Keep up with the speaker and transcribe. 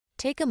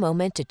Take a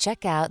moment to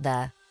check out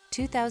the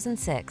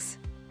 2006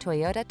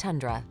 Toyota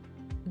Tundra.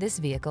 This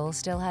vehicle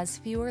still has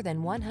fewer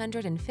than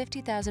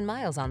 150,000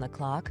 miles on the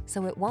clock,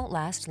 so it won't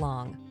last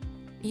long.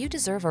 You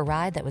deserve a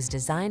ride that was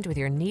designed with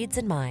your needs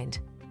in mind.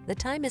 The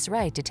time is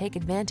right to take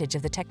advantage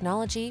of the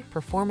technology,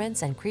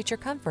 performance, and creature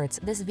comforts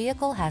this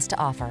vehicle has to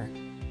offer.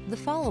 The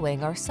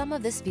following are some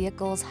of this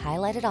vehicle's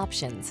highlighted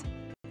options: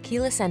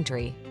 keyless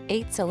entry,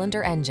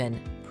 8-cylinder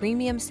engine,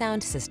 premium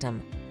sound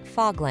system,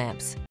 fog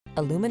lamps,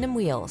 aluminum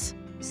wheels,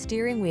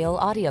 steering wheel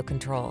audio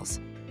controls,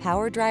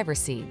 power driver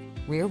seat,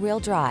 rear-wheel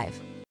drive,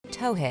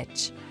 tow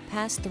hitch,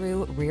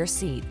 pass-through rear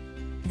seat.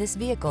 This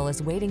vehicle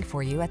is waiting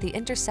for you at the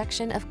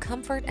intersection of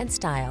comfort and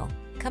style.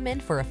 Come in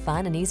for a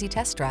fun and easy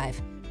test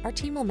drive. Our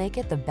team will make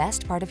it the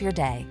best part of your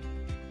day.